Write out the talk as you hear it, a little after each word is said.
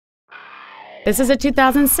This is a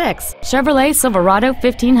 2006 Chevrolet Silverado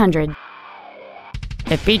 1500.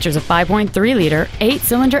 It features a 5.3-liter,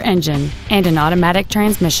 8-cylinder engine and an automatic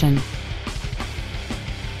transmission.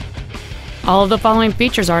 All of the following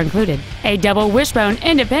features are included: a double wishbone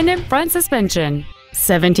independent front suspension,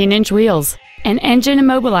 17-inch wheels, an engine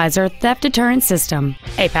immobilizer theft deterrent system,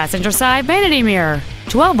 a passenger side vanity mirror,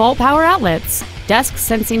 12-volt power outlets, dusk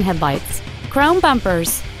sensing headlights, chrome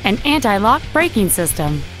bumpers, an anti-lock braking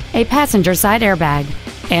system, a passenger side airbag,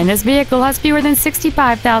 and this vehicle has fewer than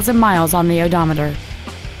 65,000 miles on the odometer.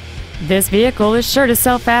 This vehicle is sure to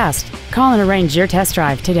sell fast. Call and arrange your test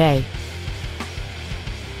drive today.